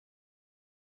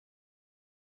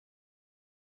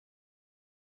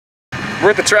we're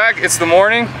at the track. It's the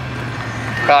morning.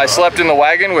 I slept in the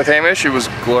wagon with Hamish. It was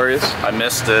glorious. I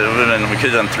missed it. We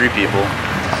could have done 3 people.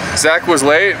 Zach was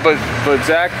late, but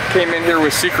Zach came in here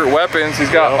with secret weapons. He's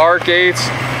got Arc 8s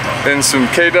and some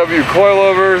KW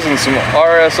coilovers and some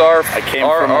RSR. I came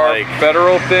from like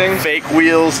federal things. Fake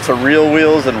wheels to real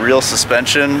wheels and real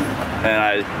suspension,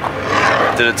 and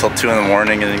I did it till 2 in the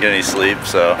morning and didn't get any sleep.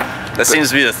 So that seems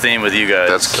to be the theme with you guys.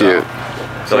 That's cute.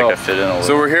 I feel like I fit in a little.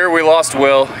 So we're here. We lost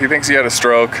Will. He thinks he had a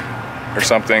stroke or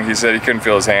something. He said he couldn't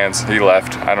feel his hands. He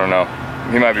left. I don't know.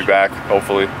 He might be back,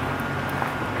 hopefully.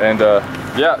 And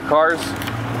yeah, cars.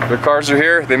 The cars are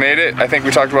here. They made it. I think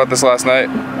we talked about this last night.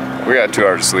 We got 2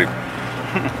 hours of sleep.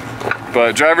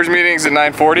 But driver's meeting's at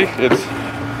 9:40. It's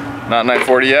not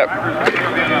 9:40 yet.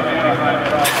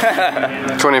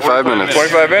 25 minutes.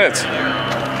 25 minutes.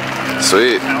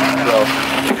 Sweet. So.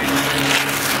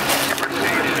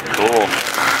 Cool.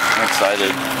 I'm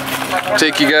excited.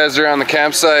 Take you guys around the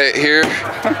campsite here.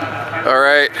 All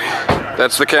right,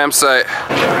 that's the campsite.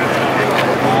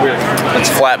 It's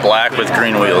flat black with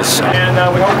green wheels. And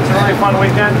we hope it's a really fun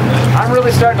weekend. I'm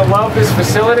really starting to love this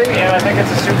facility, and I think it's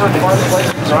a super fun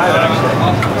place to drive, actually.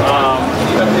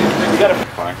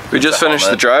 We just finished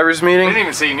the driver's meeting. They didn't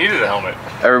even say you needed a helmet.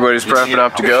 Everybody's prepping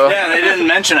up to go. Yeah, they didn't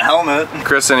mention a helmet.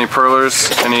 Chris, any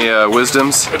perlers, any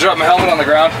wisdoms? I dropped my helmet on the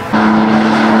ground.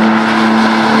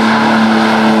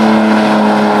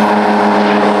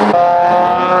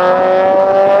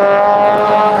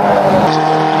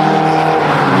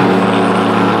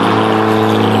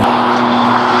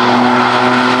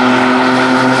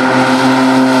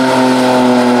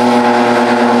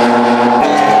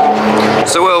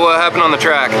 On the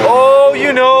track? Oh,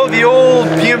 you know, the old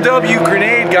BMW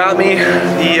grenade got me.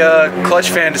 The clutch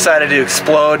fan decided to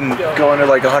explode and go into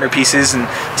like 100 pieces, and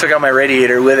took out my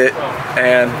radiator with it,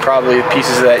 and probably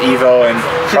pieces of that Evo, and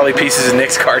probably pieces of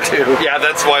Nick's car too. Yeah,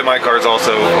 that's why my car's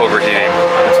also overheating.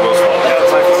 It's Will's fault. Yeah,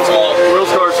 it's my fault.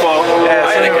 Will's car's fault. Yeah,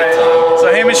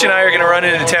 so Hamish and I are gonna run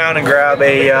into town and grab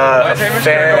a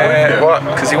fan. What?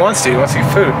 Because he wants to. He wants to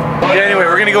get food. Yeah. Anyway,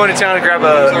 we're gonna go into town and grab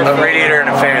a radiator and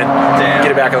a fan. Damn.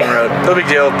 Get it back on the road. No big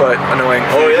deal, but annoying.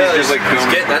 Oh yeah, just like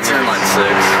that's inline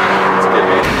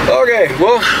 6. Okay,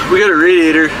 well, we got a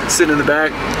radiator sitting in the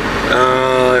back.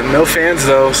 No fans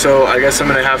though, so I guess I'm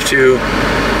gonna have to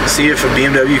see if a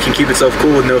BMW can keep itself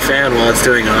cool with no fan while it's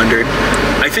doing 100.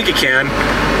 I think it can,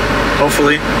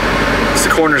 hopefully. It's the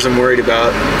corners I'm worried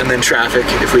about, and then traffic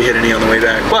if we hit any on the way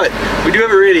back. But we do have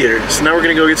a radiator, so now we're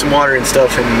gonna go get some water and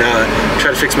stuff and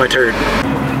try to fix my turd.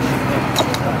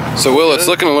 So Will, it's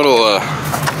looking a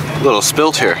little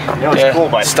spilt here. You know, it's cool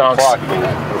by stonks.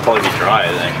 It'll probably be dry,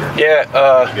 I think.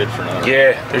 Yeah, Good for now.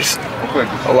 yeah, there's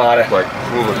a lot of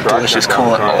delicious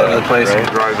coolant all over the place.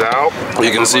 Dries out.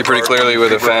 You can see pretty clearly where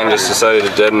the fan just decided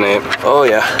to detonate. Oh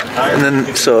yeah, and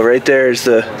then so right there is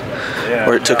the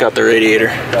where it took out the radiator.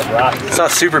 It's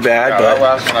not super bad,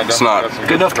 but It's not.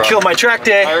 good enough to kill my track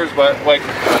day. But like,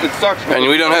 it sucks. And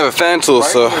we don't have a fan tool,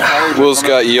 so Will's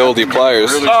got ye olde pliers.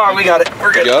 Oh, we got it.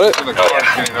 We're good. You got In it? the car,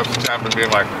 getting up to temp and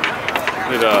being like,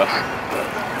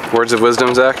 Words of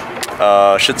wisdom, Zach?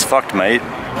 Shit's fucked, mate.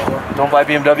 Don't buy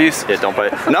BMWs. Yeah, don't buy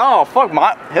it. No, fuck,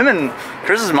 him and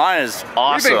Chris's mine is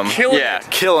awesome. been killing it.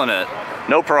 Killing it.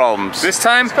 No problems. This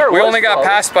time, we only got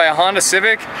passed by a Honda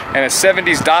Civic and a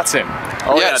 70s Datsun.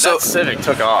 Oh Yeah, yeah, so- that Civic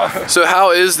took off. So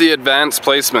how is the advanced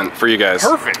placement for you guys?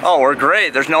 Perfect. Oh, we're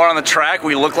great. There's no one on the track.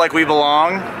 We look like we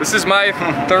belong. This is my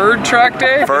 3rd track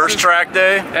day. First track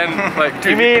day. And like,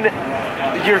 You mean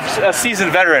you're a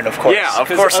seasoned veteran, of course? Yeah, of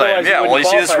course I am. Yeah, well, you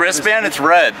see this wristband? It's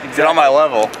red. Get on my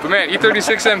level. but man,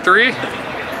 E36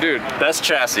 M3, dude, Best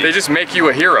chassis. they just make you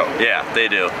a hero. Yeah, they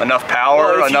do. Enough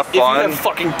power, enough If you fun. have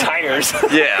fucking tires.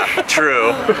 Yeah,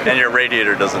 true. And your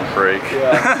radiator doesn't break.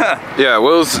 Yeah,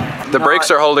 Will's, the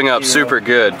brakes are holding up super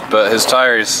good, but his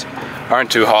tires aren't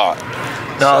too hot.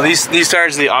 No, these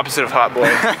tires are the opposite of hot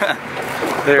boy.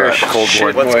 They're Cold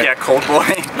boy. Let's get cold boy.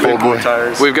 Cold boy.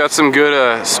 Tires. We've got some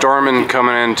good storming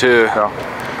coming in too.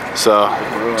 So,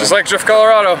 Just like Drift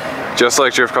Colorado. just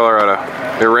like Drift Colorado.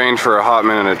 It rained for a hot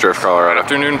minute at Drift Colorado.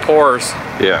 Afternoon pours.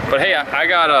 Yeah, But hey, I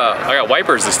got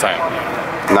wipers this time.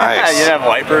 nice. You didn't have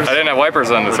wipers? I didn't have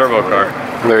wipers on the turbo car.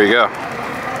 There you go.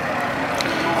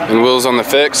 And Will's on the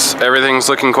fix. Everything's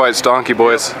looking quite stonky,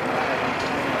 boys.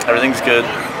 Everything's good.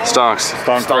 Stonks.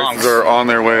 stonk prices are on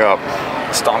their way up.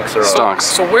 Stonks are up. Stonks.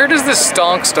 So where does this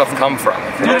stonk stuff come from?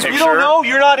 Dude, you don't know?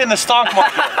 You're not in the stock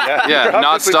market. Yeah, not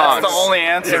That's the stonks. only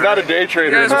answer. You're not a day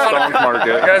trader in the stonk You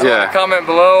market. guys Yeah. want to comment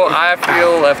below? I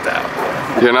feel left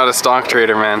out. You're not a stonk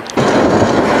trader, man.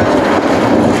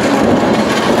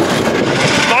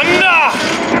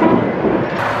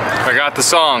 I got got the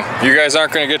song. You guys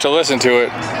aren't gonna get to listen to it,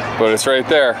 but it's right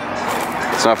there.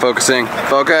 It's not focusing.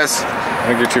 Focus. I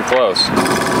think you're too close.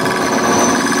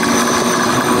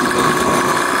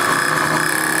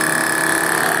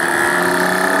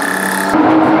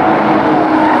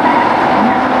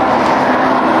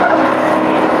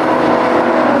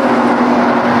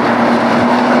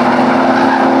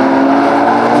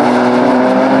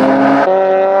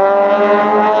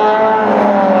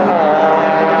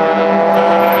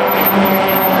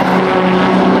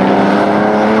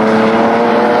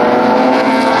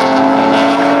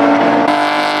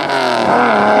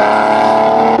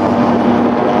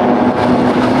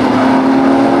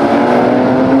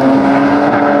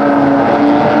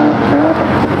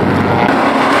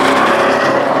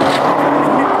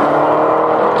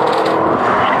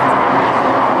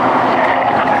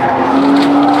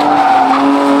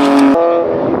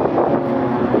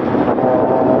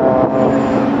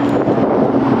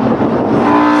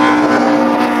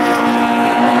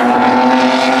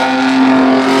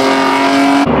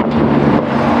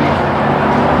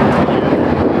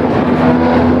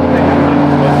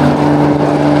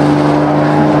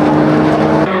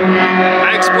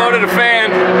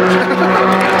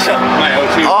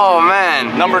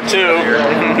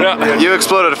 You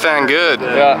exploded a fan good.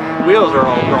 Yeah. Wheels are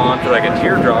all wrong for like a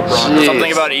teardrop wrong.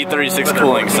 Something about E36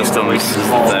 cooling systems is the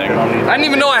thing. I didn't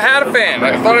even know I had a fan.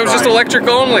 I thought it was just electric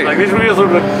only. Like these wheels are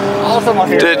awesome.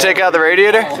 Did it take out the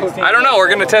radiator? I don't know. We're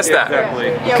gonna test that.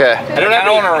 Exactly. Okay. I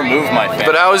don't want to remove my fan.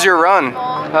 But how was your run?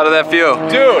 How did that feel?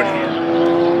 Dude,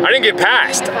 I didn't get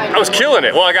past. I was killing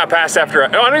it. Well, I got past after.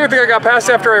 No, I don't even think I got past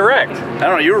after I wrecked. I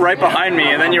don't know, you were right behind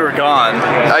me and then you were gone.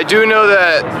 I do know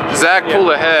that Zach pulled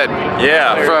ahead.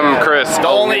 Yeah. From Chris. The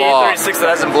only E36 that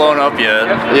hasn't blown up yet.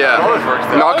 Yeah.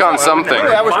 Knock on something.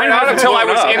 I was not until I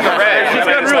was in the red. It's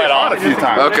gotten really hot a few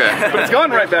times. Okay. But it's gone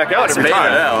right back out every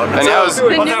time. And how was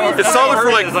It's solid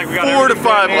for like 4 to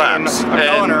 5 laps,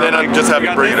 and then I just have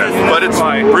to bring it in. But it's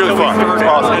really fun. It's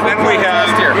awesome. And then we have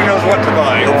who knows what to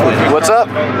buy. what's up?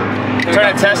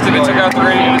 Trying to test it. It took out the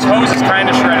radiator. His hose is kind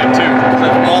of shredded too.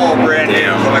 It's all brand new.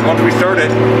 So like once we started.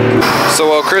 So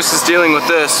while Chris is dealing with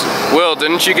this, Will,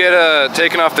 didn't you get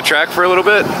taken off the track for a little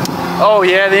bit? Oh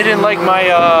yeah, they didn't like my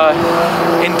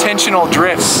intentional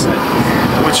drifts,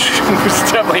 which was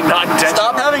definitely not intentional.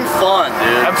 Stop having fun,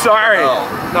 dude. I'm sorry.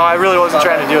 No, I really wasn't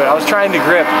trying to do it. I was trying to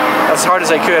grip as hard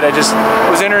as I could. I just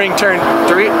was entering turn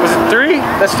 3. Was it 3?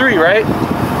 That's 3, right?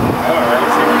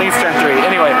 I think it's turn 3.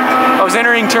 Anyway, I was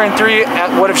entering turn 3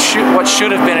 at what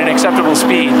should have been an acceptable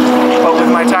speed, but with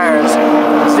my tires,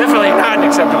 it's definitely not an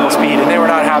acceptable speed, and they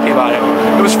were not happy about it.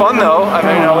 It was fun though. I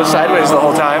mean, I was sideways the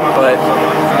whole time, but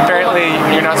apparently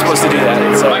you're not supposed to do that.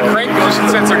 So. My crank motion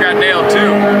sensor got nailed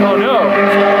too. Oh no.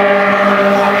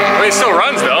 I mean, it still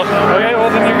runs though. Okay,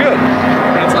 well then you're good.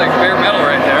 It's like bare metal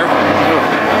right there.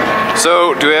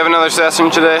 So, do we have another session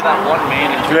today?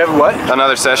 Do we have what?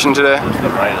 Another session today?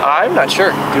 I'm not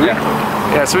sure. Do we?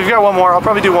 Yeah, so we've got one more. I'll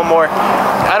probably do one more.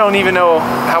 I don't even know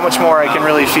how much more I can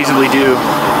really feasibly do.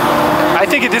 I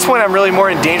think at this point I'm really more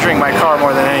endangering my car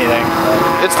more than anything.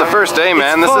 It's the first day,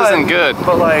 man. It's This fun, isn't good.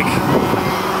 But like,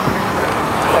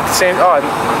 at the same, oh,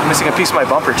 I'm missing a piece of my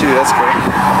bumper too. That's great.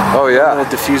 Oh yeah. Little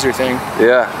diffuser thing.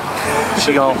 Yeah.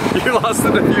 She gone. You lost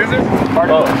the diffuser?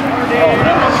 Oh.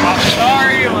 Sorry.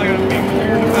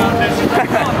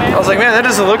 I was like, man, that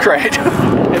doesn't look right.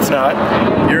 It's not.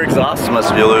 Your exhaust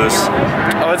must be loose.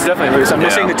 Oh, it's definitely loose. I'm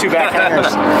missing the 2 back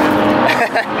hangers.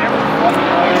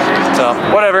 So,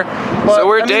 whatever. But, So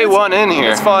we're I mean, day 1 in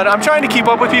here. It's fun. I'm trying to keep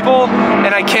up with people,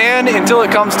 and I can until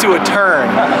it comes to a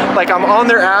turn. Like, I'm on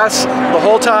their ass the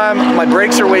whole time, my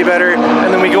brakes are way better,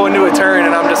 and then we go into a turn,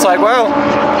 and I'm just like, well,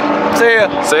 see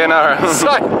ya. Sayonara.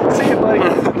 See ya, buddy.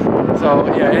 So,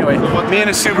 yeah, anyway, me and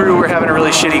a Subaru were having a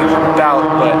really shitty bout,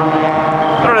 but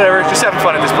whatever, just having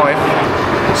fun at this point.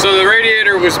 So the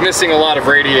radiator was missing a lot of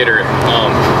radiator,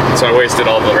 so I wasted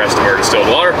all the rest of our distilled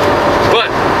water.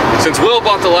 But since Will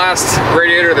bought the last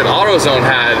radiator that AutoZone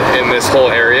had in this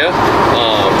whole area,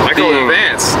 I go to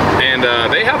Advance, and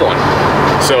they have one.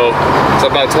 So it's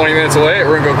about 20 minutes away.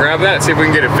 We're gonna go grab that, see if we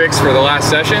can get it fixed for the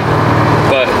last session.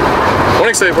 But one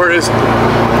exciting part is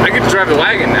I get to drive the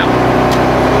wagon now.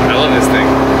 I love this thing.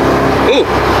 Ooh,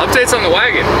 updates on the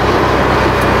wagon.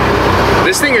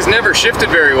 This thing has never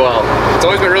shifted very well. It's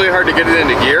always been really hard to get it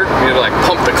into gear. You need to like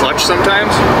pump the clutch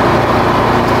sometimes.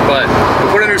 But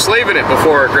we put a new slave in it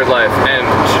before Gridlife, and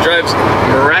she drives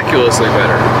miraculously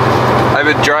better. I've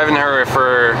been driving her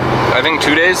for I think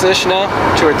 2 days-ish now,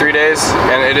 2 or 3 days,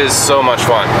 and it is so much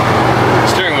fun.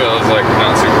 Steering wheel is like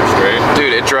not super straight.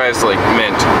 Dude, it drives like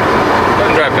mint.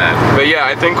 Doesn't drive bad. But yeah,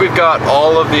 I think we've got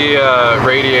all of the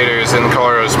radiators in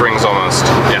Colorado Springs almost.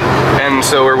 Yeah. And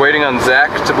so we're waiting on Zach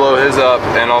to blow his up,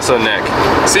 and also Nick.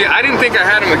 See, I didn't think I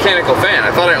had a mechanical fan.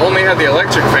 I thought I only had the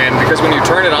electric fan because when you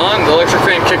turn it on, the electric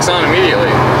fan kicks on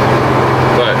immediately.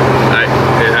 But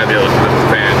it had the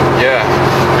fan. Yeah.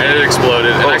 And it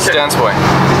exploded. Oh, stance boy.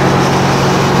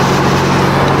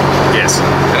 Yes.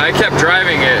 And I kept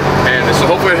driving it, and so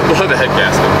hopefully I blow the head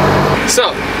gasket.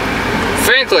 So,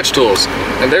 fan clutch tools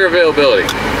and their availability.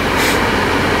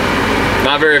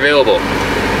 Not very available.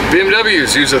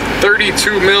 BMWs use a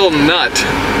 32 mil nut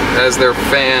as their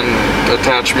fan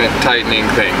attachment tightening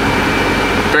thing.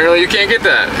 Apparently you can't get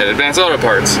that at Advanced Auto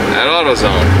Parts, at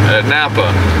AutoZone, at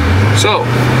Napa. So,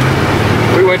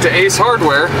 we went to Ace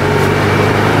Hardware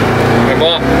and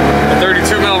bought a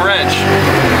 32 mil wrench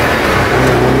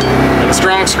and a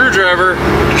strong screwdriver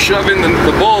to shove in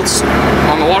the bolts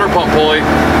on the water pump pulley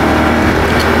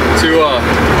to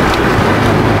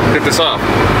get this off.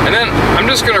 And then I'm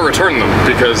just gonna return them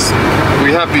because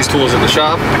we have these tools in the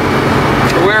shop.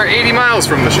 We're 80 miles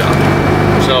from the shop.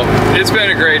 So it's been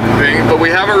a great thing, but we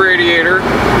have a radiator,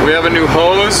 we have a new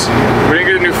hose, we didn't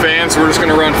get a new fan, so we're just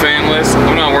gonna run fanless.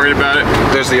 I'm not worried about it.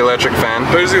 There's the electric fan.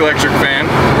 There's the electric fan.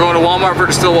 We're going to Walmart for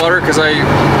distilled water because I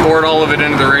poured all of it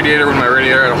into the radiator when my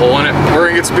radiator had a hole in it. We're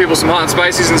gonna get some people some hot and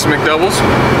spices and some McDoubles.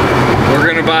 We're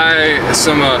gonna buy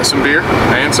some beer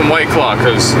and some White Claw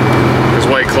because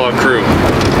White Claw crew.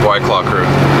 White Claw crew.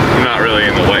 I'm not really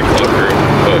in the White Claw crew,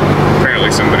 but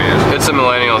apparently somebody is. It's a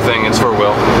millennial thing, it's for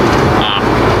Will. Ah.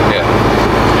 Yeah.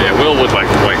 Yeah, Will would like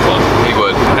the White Claw. He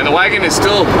would. And the wagon is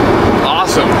still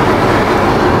awesome.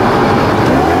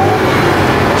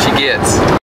 She gets.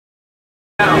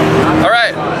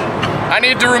 Alright, I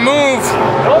need to remove.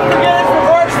 Don't forget the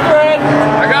reverse thread.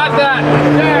 I got that.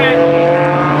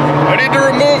 I need to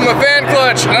remove my fan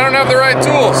clutch, and I don't have the right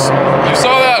tools. You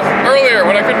saw that earlier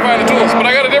when I couldn't find the tools, but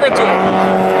I got a different tool.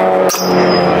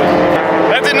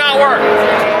 That did not work.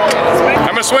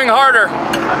 I'm gonna swing harder.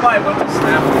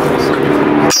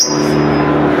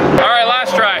 Alright,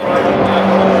 last try.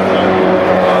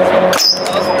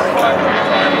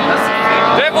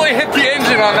 Definitely hit the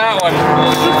engine on that one.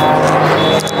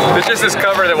 It's just this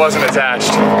cover that wasn't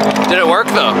attached. Did it work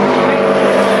though?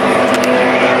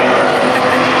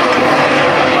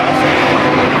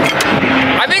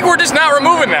 I think we're just not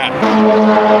removing that.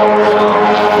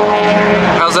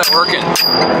 How's that working?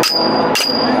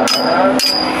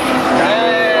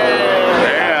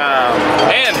 Yeah.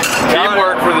 And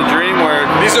Teamwork for the dream work.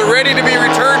 these are ready to be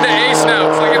returned to Ace now,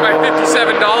 so I get my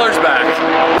 $57 back.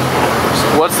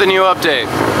 What's the new update?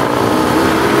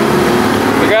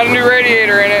 We got a new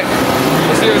radiator in it.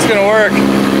 Let's see if it's gonna work.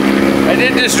 I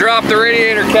did just drop the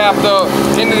radiator cap though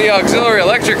into the auxiliary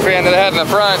electric fan that I had in the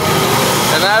front,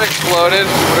 and that exploded.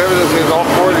 Whatever this is, all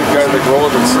four of these guys like roll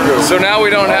up and screw. So now we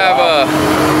don't have a.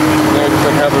 They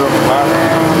couldn't have their own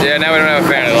fan. Yeah, now we don't have a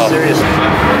fan at all. Seriously.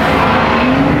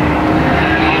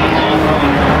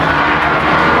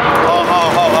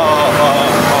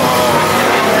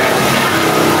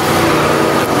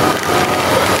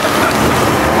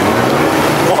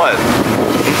 What?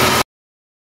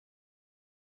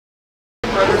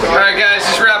 Alright guys,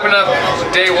 just wrapping up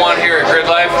day one here at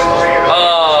Gridlife.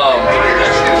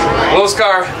 Will's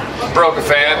car broke a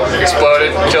fan,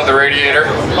 exploded, killed the radiator.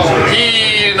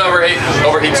 He didn't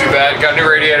overheat too bad, got a new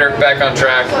radiator, back on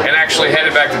track, and actually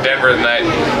headed back to Denver tonight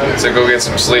to go get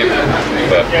some sleep,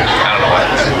 but I don't know why.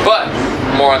 But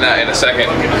more on that in a second.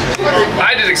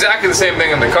 I did exactly the same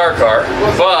thing in the car,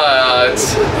 but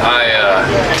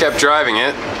I Kept driving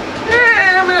it.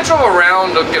 I mean, I drove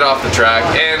around to get off the track,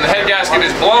 and the head gasket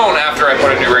is blown after I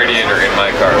put a new radiator in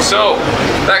my car. So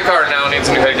that car now needs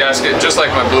a new head gasket, just like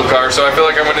my blue car. So I feel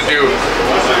like I'm going to do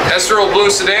Estoril blue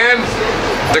sedan,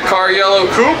 the car yellow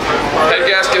coupe, head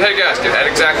gasket at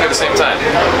exactly the same time.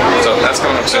 So that's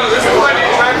coming up soon.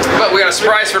 But we got a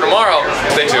surprise for tomorrow.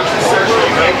 Stay tuned.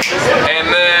 And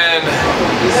then,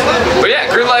 but yeah,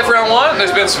 Gridlife round one.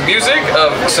 There's been some music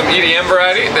of some EDM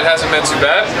variety that hasn't been too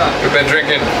bad. We've been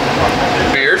drinking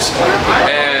beers,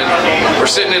 and we're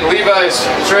sitting in Levi's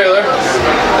trailer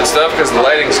and stuff because the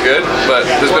lighting's good. But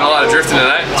there's been a lot of drifting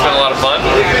tonight. It's been a lot of fun.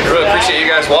 I really appreciate you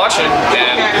guys watching,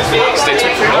 and stay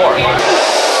tuned for more.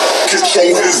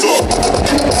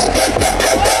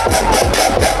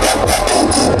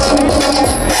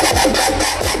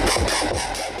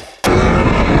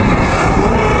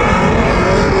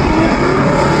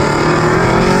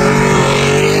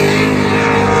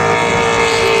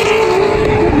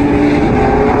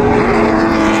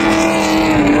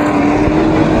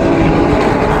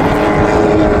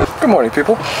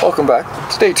 people, welcome back.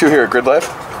 It's day 2 here at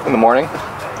Gridlife in the morning.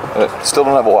 Still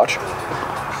don't have a watch.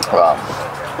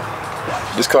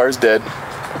 This car is dead.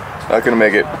 Not gonna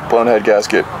make it. Blown head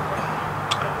gasket.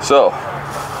 So,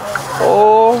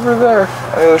 over there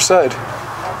on the other side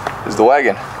is the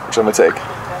wagon, which I'm gonna take.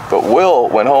 But Will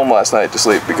went home last night to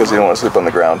sleep because he didn't want to sleep on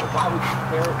the ground.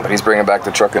 But he's bringing back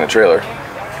the truck and the trailer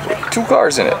with 2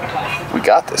 cars in it. We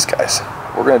got this, guys.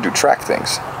 We're gonna do track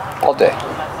things all day.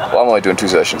 Well, I'm only doing 2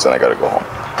 sessions and I gotta go home,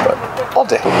 but all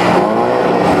day.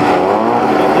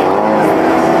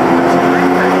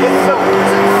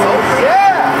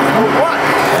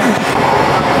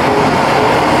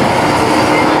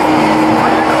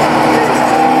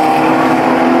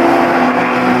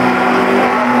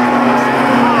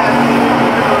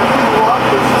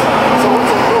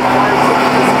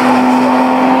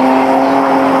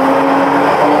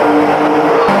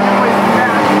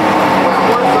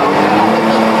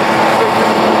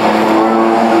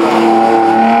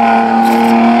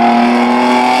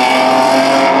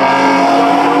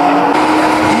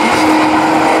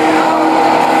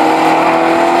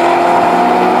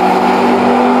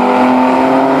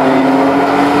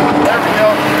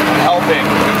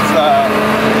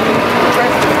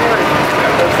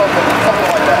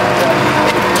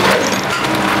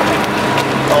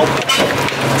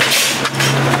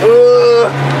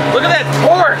 Look at that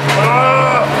torque!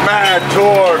 Mad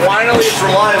torque. Finally, it's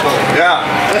reliable. Yeah.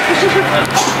 I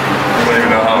don't even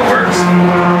know how it works.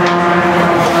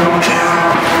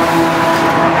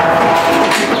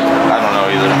 I don't know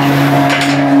either.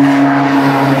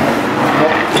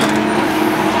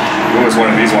 Who was one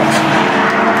of these ones?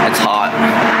 It's hot.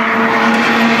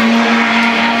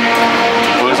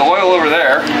 Well, there's oil over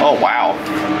there. Oh, wow.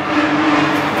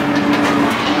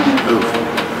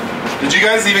 Did you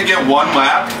guys even get 1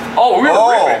 lap? Oh, we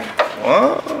were ripping.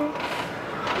 What?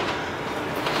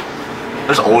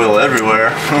 There's oil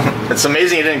everywhere. It's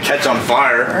amazing it didn't catch on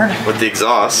fire with the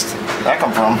exhaust. Where'd that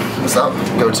come from? What's that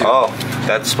go to? Oh,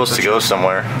 that's supposed to go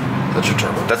somewhere. That's your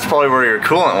turbo. That's probably where your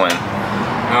coolant went.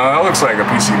 No, that looks like a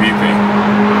PCV thing.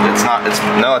 It's not,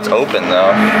 no, it's open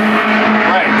though.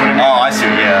 Right. Oh, I see,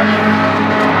 yeah.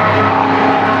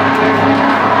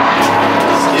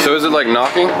 So is it like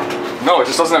knocking? No, it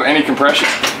just doesn't have any compression.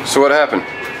 So what happened?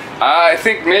 I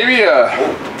think maybe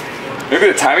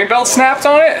the timing belt snapped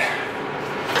on it.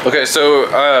 Okay, so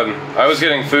I was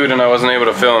getting food and I wasn't able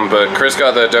to film, but Chris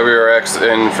got the WRX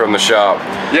in from the shop.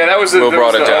 Yeah, that was the, Will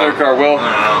brought it down. other car.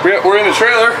 We're in the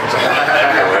trailer.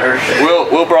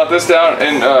 Will brought this down,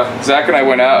 and Zach and I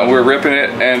went out and we were ripping it,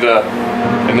 and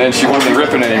then she wasn't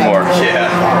ripping anymore. Yeah.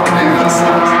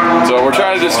 So we're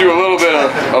trying to just do a little bit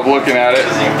of looking at it.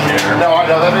 No, I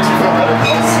know, that makes me feel better.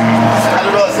 I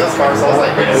didn't realize this car, so I was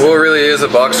like, Well, it really is a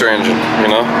boxer engine, you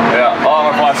know? Yeah, oh,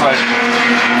 my flashlight.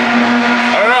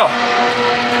 I don't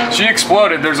know. She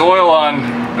exploded. There's oil on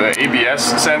the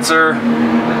ABS sensor.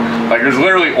 Like, there's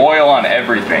literally oil on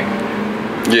everything.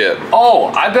 Yeah.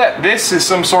 Oh, I bet this is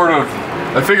some sort of,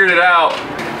 I figured it out.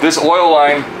 This oil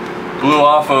line blew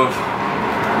off of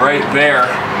right there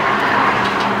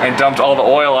and dumped all the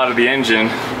oil out of the engine.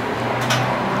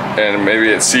 And maybe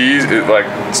it seized, it like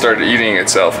started eating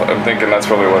itself. I'm thinking that's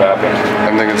probably what happened.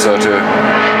 I'm thinking so too.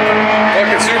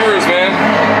 Fucking Subarus, man.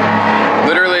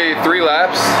 Literally 3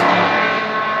 laps.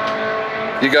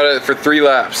 You got it for 3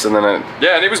 laps and then it...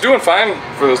 Yeah, and it was doing fine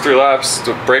for those 3 laps.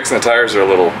 The brakes and the tires are a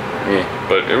little,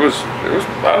 but it was,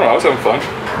 I don't know, I was having fun.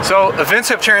 So events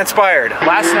have transpired.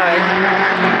 Last night,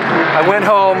 I went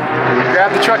home,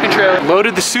 grabbed the truck and trailer,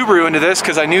 loaded the Subaru into this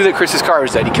because I knew that Chris's car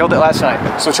was dead. He killed it last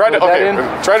night. So tried to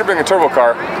bring a turbo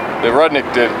car. The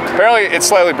Rudnick did. Apparently, it's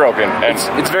slightly broken. And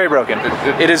It's very broken.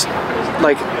 It is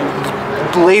like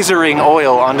lasering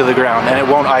oil onto the ground and it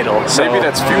won't idle. So maybe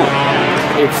that's fuel.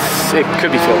 it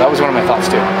could be fuel. That was one of my thoughts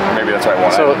too. Maybe that's why I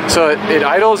want So it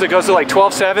idles, it goes to like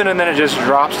 12.7 and then it just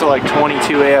drops to like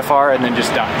 22 AFR and then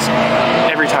just dies.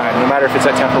 Every time, no matter if it's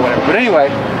at temp or whatever. But anyway,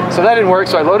 so that didn't work,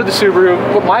 so I loaded the Subaru,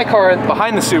 put my car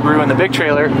behind the Subaru in the big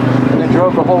trailer, and then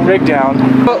drove the whole rig down.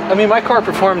 But, I mean, my car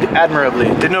performed admirably.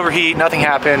 Didn't overheat, nothing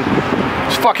happened. It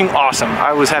was fucking awesome.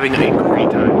 I was having a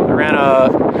great time. I ran a,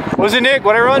 what was it, Nick?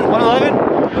 What'd I run? 111?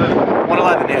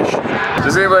 111-ish.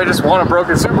 Does anybody just want a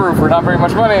broken Subaru for not very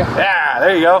much money? Yeah,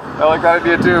 there you go. I like that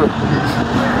idea too.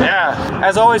 Yeah.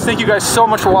 As always, thank you guys so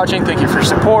much for watching. Thank you for your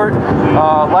support.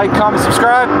 Like, comment,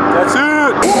 subscribe. That's it.